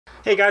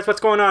Hey guys, what's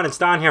going on? It's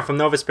Don here from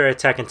Novaspirit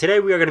Tech, and today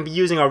we are going to be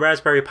using our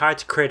Raspberry Pi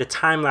to create a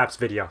time-lapse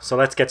video. So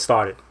let's get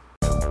started.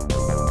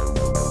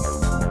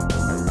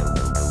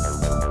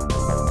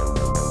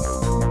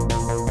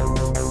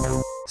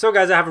 So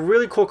guys, I have a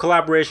really cool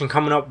collaboration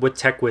coming up with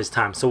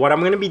TechWizTime. So what I'm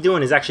going to be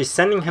doing is actually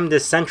sending him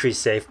this Sentry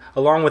safe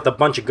along with a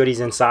bunch of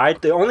goodies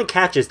inside. The only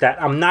catch is that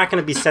I'm not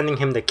going to be sending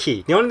him the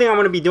key. The only thing I'm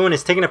going to be doing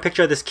is taking a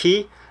picture of this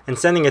key and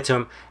sending it to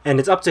him, and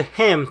it's up to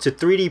him to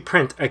 3D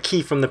print a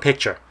key from the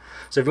picture.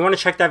 So if you want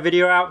to check that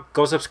video out,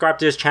 go subscribe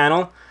to his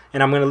channel,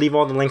 and I'm going to leave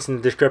all the links in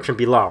the description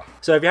below.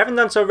 So if you haven't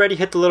done so already,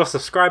 hit the little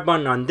subscribe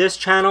button on this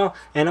channel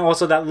and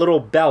also that little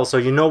bell so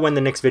you know when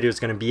the next video is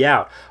going to be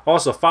out.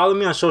 Also, follow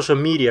me on social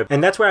media,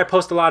 and that's where I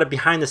post a lot of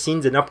behind the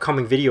scenes and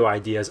upcoming video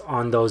ideas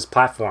on those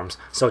platforms.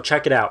 So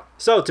check it out.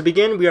 So to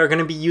begin, we are going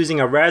to be using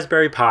a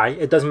Raspberry Pi.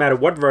 It doesn't matter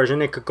what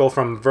version. It could go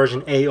from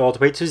version A all the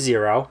way to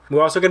 0.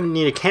 We're also going to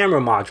need a camera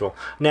module.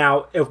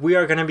 Now, if we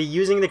are going to be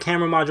using the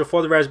camera module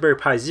for the Raspberry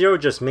Pi 0,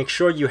 just make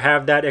sure you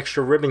have that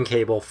extra ribbon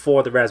cable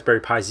for the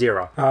Raspberry Pi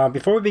 0.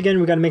 Before we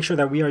begin, we got to make sure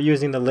that we are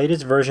using the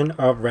latest version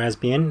of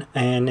Raspbian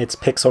and its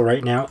Pixel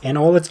right now and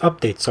all its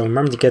updates. So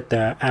remember to get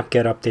the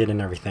apt-get update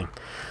and everything.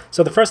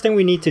 So the first thing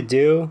we need to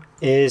do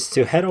is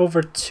to head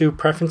over to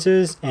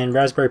Preferences and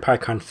Raspberry Pi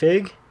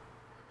Config,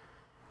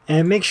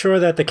 and make sure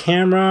that the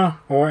camera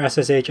or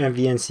SSH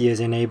MVNC is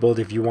enabled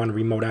if you want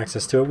remote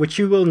access to it, which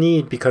you will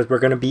need because we're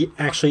going to be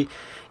actually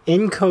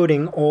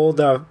encoding all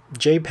the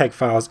JPEG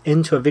files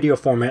into a video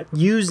format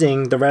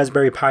using the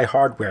Raspberry Pi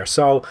hardware.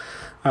 So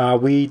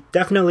we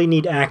definitely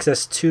need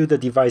access to the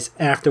device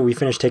after we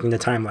finish taking the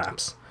time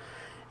lapse.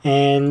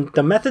 And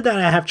the method that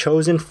I have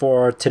chosen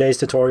for today's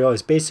tutorial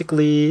is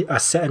basically a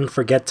set and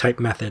forget type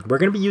method. We're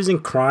going to be using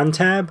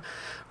crontab,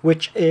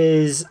 which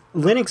is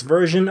Linux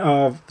version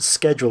of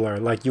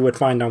scheduler like you would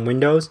find on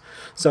Windows.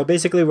 So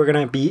basically we're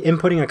going to be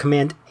inputting a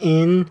command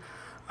in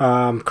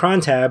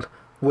crontab,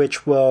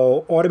 which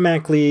will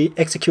automatically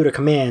execute a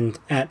command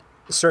at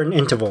certain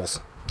intervals.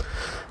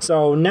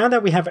 So now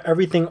that we have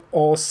everything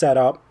all set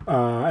up,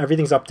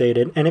 everything's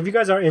updated, and if you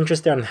guys are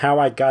interested in how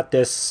I got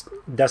this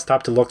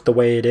desktop to look the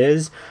way it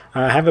is,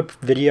 I have a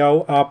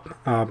video up,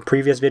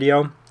 previous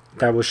video,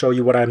 that will show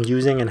you what I'm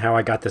using and how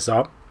I got this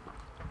up.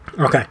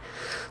 Okay,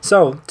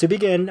 so to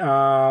begin,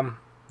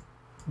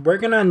 we're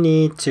gonna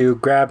need to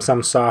grab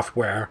some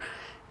software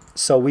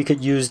so we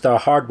could use the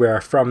hardware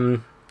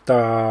from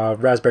the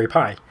Raspberry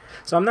Pi.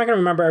 So I'm not gonna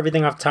remember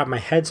everything off the top of my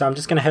head, so I'm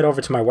just gonna head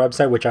over to my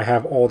website, which I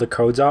have all the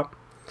codes up.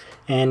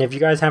 And if you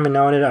guys haven't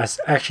known it, I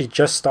actually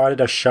just started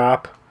a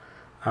shop.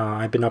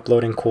 I've been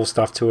uploading cool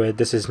stuff to it.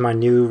 This is my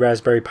new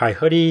Raspberry Pi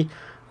hoodie,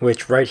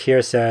 which right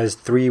here says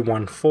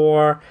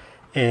 314.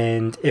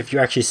 And if you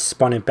actually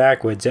spun it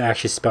backwards, it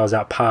actually spells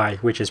out Pi,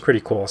 which is pretty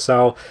cool.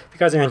 So if you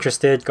guys are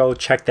interested, go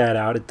check that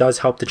out. It does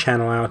help the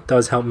channel out. It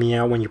does help me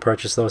out when you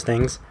purchase those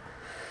things.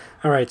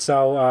 Alright,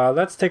 so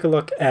let's take a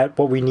look at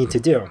what we need to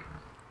do.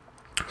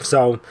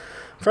 So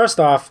first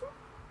off,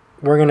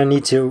 we're going to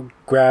need to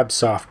grab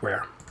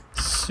software.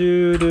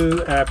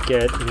 Sudo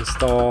apt-get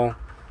install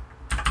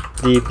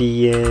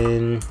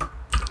Debian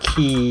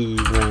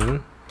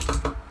keyring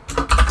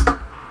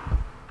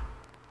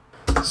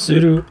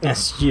sudo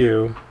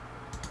su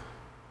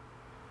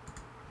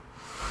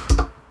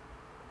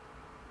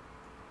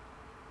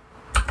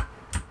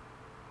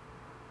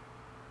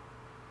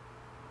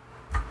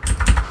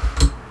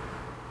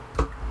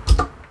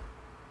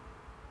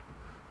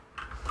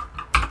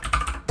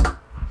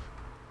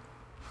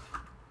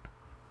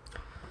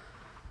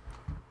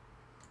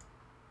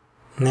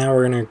Now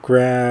we're going to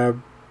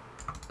grab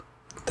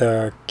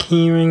the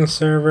keyring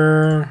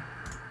server.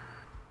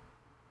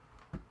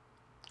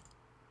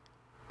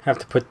 Have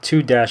to put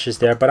 2 dashes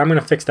there, but I'm going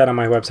to fix that on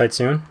my website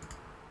soon.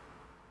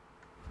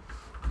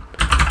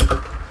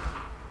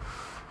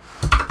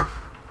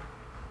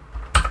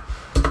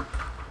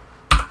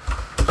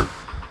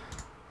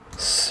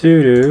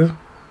 Sudo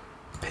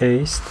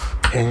paste,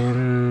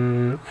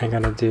 and I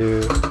gotta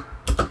do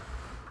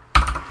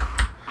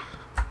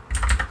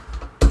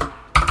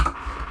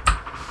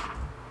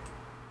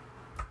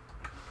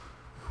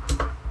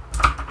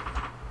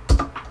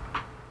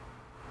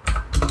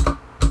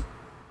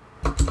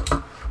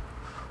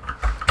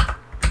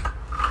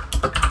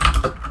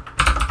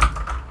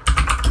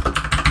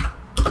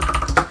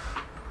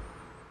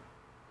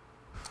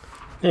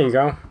There you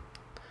go.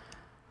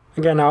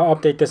 Again, I'll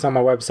update this on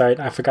my website.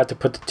 I forgot to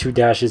put the 2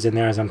 dashes in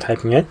there as I'm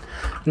typing it.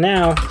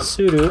 Now,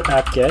 sudo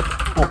apt-get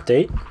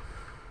update.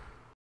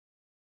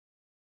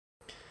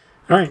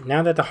 Alright,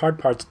 now that the hard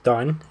part's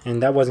done,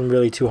 and that wasn't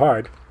really too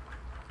hard,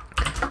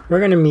 we're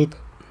going to need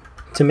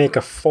to make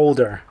a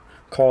folder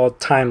called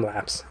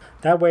Time-Lapse.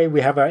 That way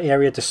we have an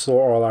area to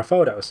store all our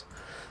photos.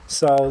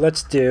 So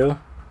let's do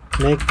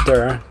make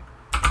dir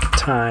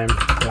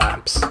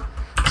Time-Lapse.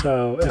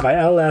 So if I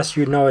ls,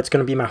 you know it's going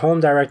to be my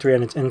home directory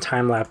and it's in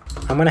Time-Lapse.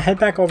 I'm going to head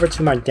back over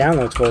to my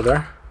downloads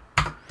folder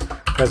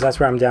because that's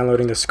where I'm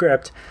downloading the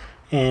script,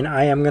 and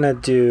I am going to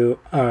do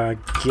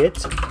git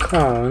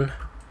clone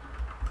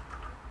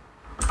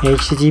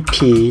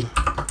http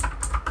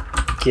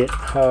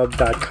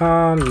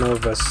github.com,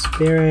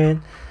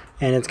 Novaspirit,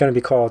 and it's going to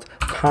be called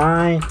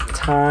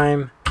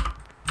Time-Lapse.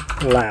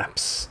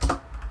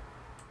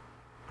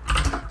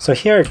 So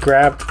here I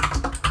grabbed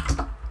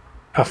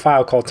a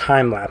file called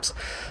Time-Lapse.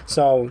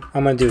 So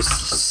I'm going to do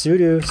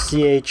sudo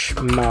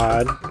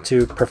chmod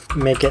to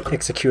make it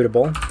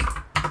executable,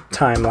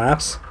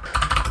 Time-Lapse.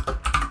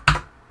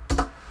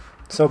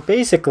 So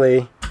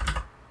basically,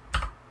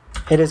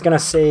 it is going to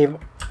save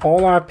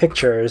all our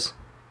pictures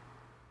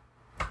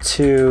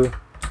to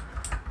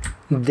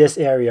this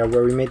area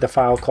where we made the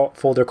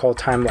folder called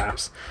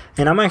Time-Lapse.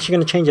 And I'm actually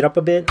going to change it up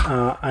a bit.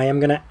 I am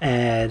going to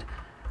add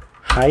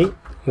height,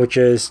 which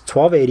is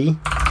 1280,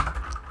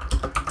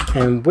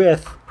 and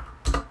width,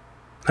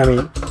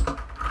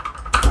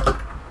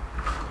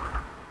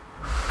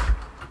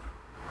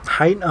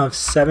 height of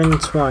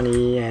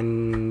 720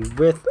 and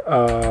width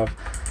of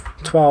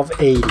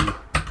 1280,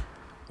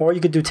 or you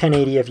could do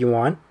 1080 if you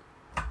want.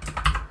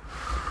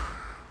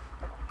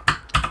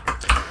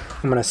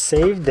 I'm going to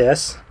save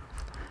this,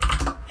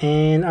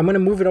 and I'm going to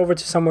move it over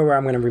to somewhere where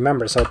I'm going to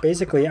remember. So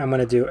basically I'm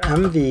going to do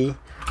mv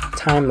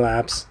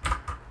time-lapse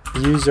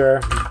user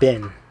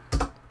bin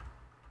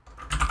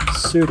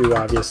sudo,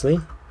 obviously.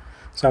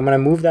 So I'm going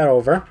to move that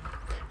over,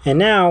 and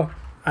now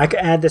I can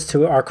add this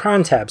to our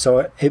cron tab,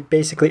 so it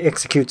basically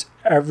executes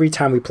every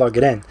time we plug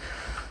it in.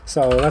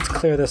 So let's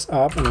clear this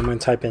up, and I'm going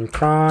to type in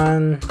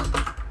cron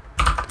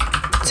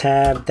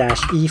tab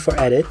 -e for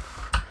edit.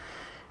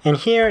 And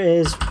here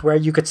is where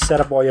you could set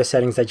up all your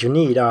settings that you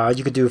need.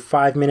 You could do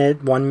 5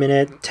 minute, 1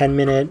 minute, 10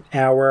 minute,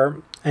 hour,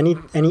 any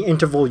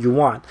interval you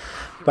want.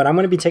 But I'm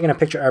going to be taking a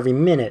picture every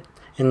minute,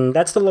 and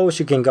that's the lowest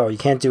you can go. You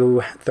can't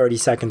do 30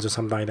 seconds or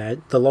something like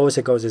that. The lowest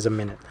it goes is a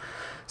minute.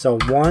 So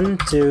 1,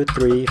 2,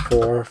 3,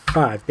 4,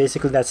 5.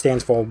 Basically that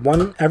stands for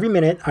every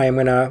minute I am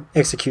going to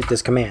execute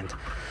this command.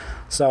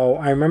 So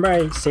I remember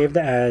I saved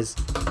it as,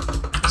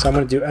 so I'm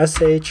going to do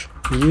sh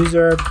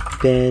user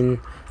bin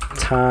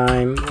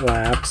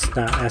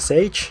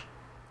time-lapse.sh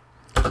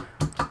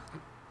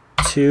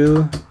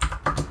 2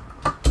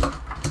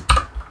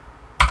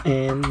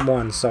 and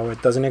 1, so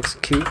it doesn't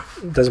execute,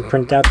 it doesn't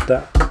print out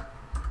the.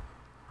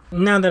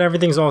 Now that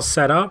everything's all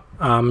set up,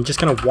 I'm just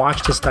going to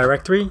watch this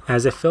directory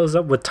as it fills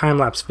up with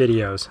time-lapse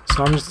videos.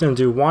 So I'm just going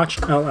to do watch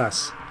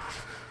ls.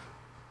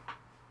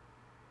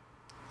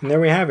 And there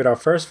we have it, our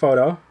first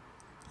photo.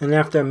 And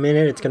after a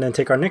minute, it's going to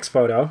take our next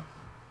photo.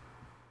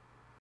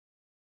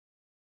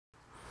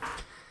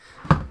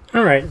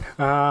 Alright,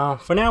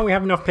 for now we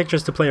have enough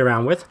pictures to play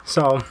around with.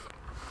 So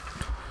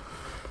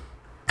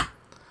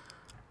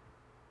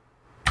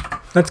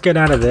let's get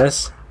out of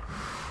this.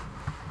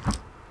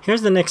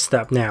 Here's the next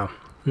step now.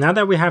 Now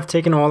that we have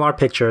taken all our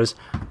pictures,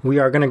 we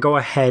are going to go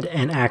ahead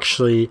and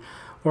actually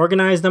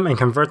organize them and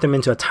convert them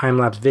into a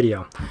time-lapse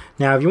video.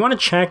 Now if you want to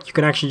check, you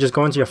can actually just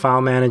go into your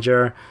file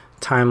manager,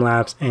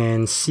 time-lapse,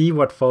 and see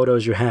what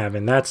photos you have.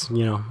 And that's,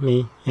 you know,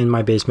 me in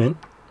my basement.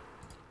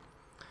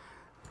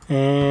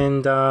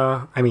 And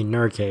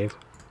Nerd Cave.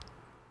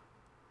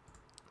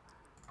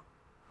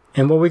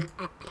 And what we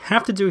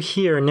have to do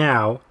here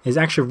now is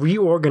actually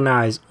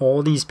reorganize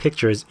all these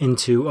pictures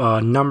into a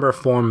number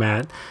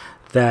format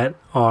that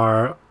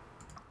our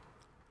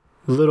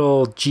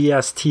little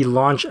GST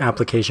launch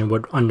application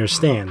would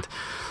understand.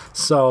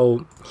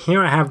 So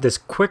here I have this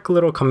quick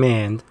little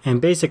command,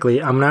 and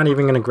basically I'm not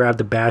even going to grab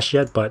the bash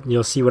yet, but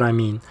you'll see what I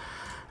mean.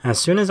 As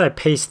soon as I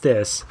paste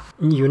this,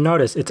 you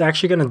notice it's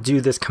actually going to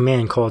do this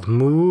command called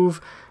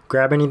move,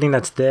 grab anything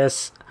that's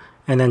this,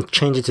 and then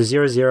change it to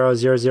 00,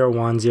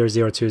 001,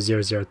 002,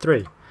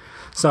 003.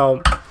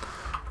 So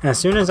as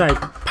soon as I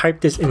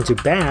pipe this into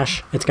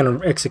bash, it's going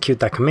to execute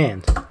that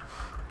command.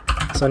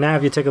 So now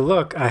if you take a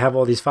look, I have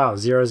all these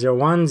files,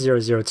 001,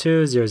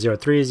 002,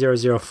 003,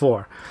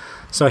 004.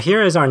 So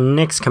here is our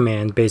next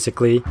command,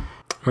 basically.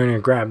 We're going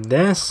to grab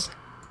this,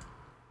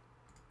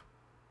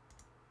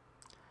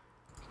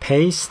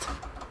 paste.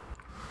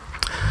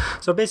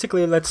 So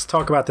basically, let's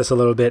talk about this a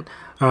little bit.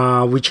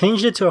 We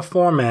changed it to a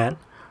format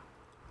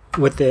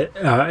with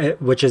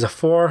which is a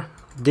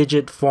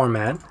 4-digit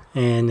format,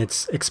 and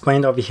it's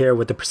explained over here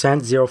with the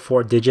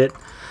 %04 digit.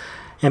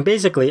 And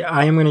basically,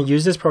 I am going to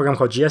use this program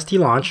called GST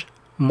Launch,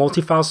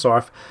 multi-file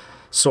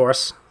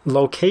source,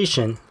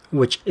 location,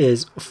 which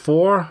is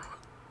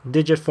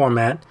 4-digit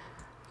format,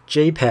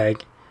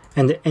 JPEG,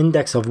 and the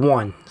index of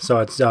 1. So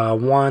it's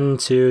 1,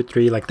 2,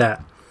 3, like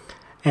that.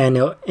 And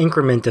it'll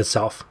increment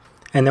itself.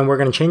 And then we're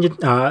going to change it.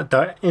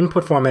 The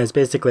input format is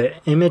basically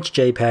image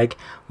JPEG.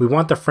 We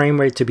want the frame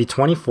rate to be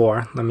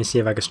 24. Let me see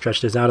if I can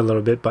stretch this out a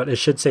little bit, but it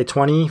should say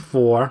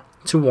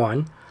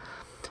 24:1.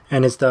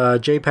 And it's the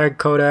JPEG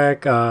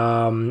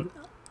codec,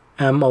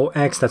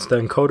 MOX, that's the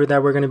encoder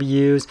that we're going to be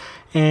used.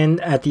 And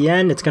at the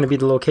end, it's going to be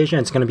the location.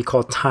 It's going to be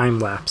called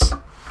time-lapse.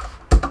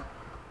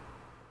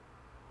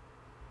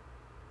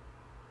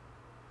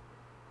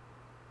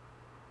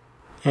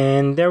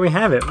 And there we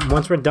have it.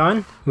 Once we're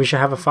done, we should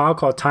have a file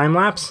called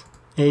time-lapse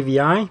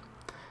AVI.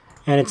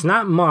 And it's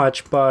not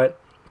much, but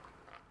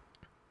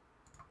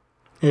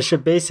it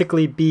should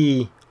basically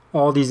be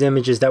all these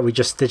images that we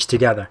just stitched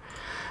together.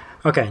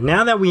 Okay,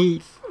 now that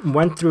we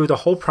went through the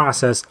whole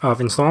process of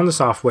installing the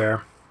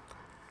software,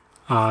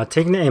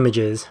 taking the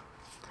images,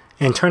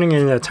 and turning it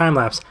into a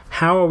time-lapse,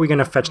 how are we going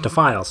to fetch the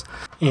files?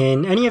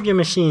 In any of your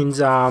machines,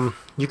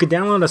 you could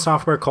download a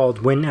software called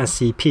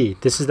WinSCP.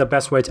 This is the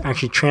best way to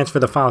actually transfer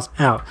the files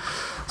out.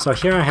 So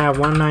here I have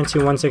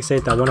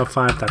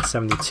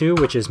 192.168.105.72,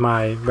 which is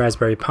my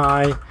Raspberry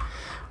Pi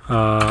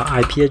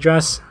IP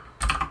address.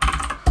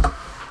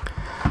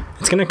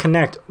 It's going to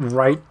connect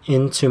right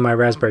into my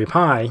Raspberry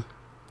Pi.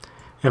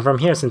 And from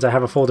here, since I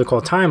have a folder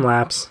called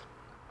Time-Lapse,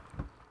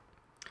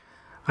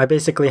 I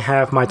basically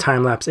have my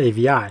Time-Lapse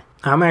AVI.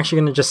 I'm actually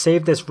going to just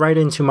save this right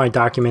into my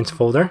Documents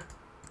folder.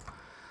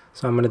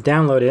 So I'm going to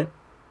download it.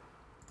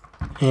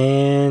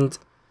 And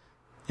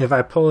if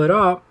I pull it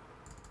up,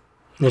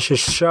 it should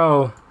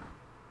show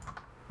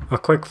a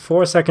quick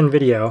 4-second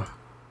video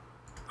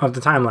of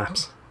the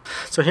time-lapse.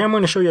 So here I'm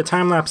going to show you a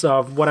time-lapse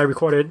of what I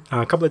recorded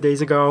a couple of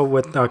days ago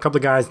with a couple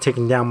of guys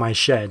taking down my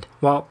shed.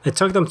 Well, it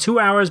took them 2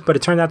 hours, but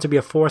it turned out to be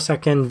a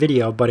 4-second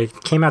video, but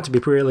it came out to be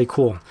really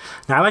cool.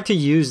 Now, I like to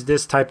use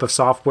this type of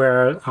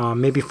software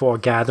maybe for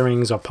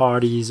gatherings or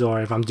parties,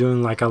 or if I'm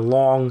doing like a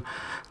long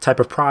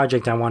type of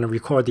project, I want to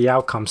record the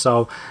outcome.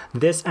 So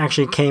this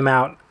actually came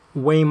out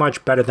way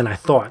much better than I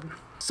thought.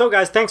 So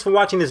guys, thanks for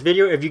watching this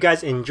video. If you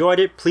guys enjoyed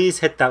it, please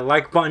hit that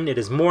like button. It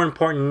is more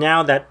important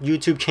now that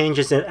YouTube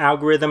changes the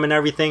algorithm and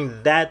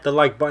everything that the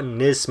like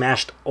button is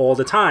smashed all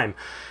the time.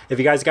 If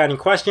you guys got any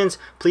questions,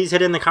 please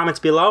hit it in the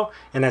comments below.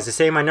 And as I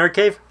say in my nerd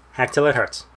cave, hack till it hurts.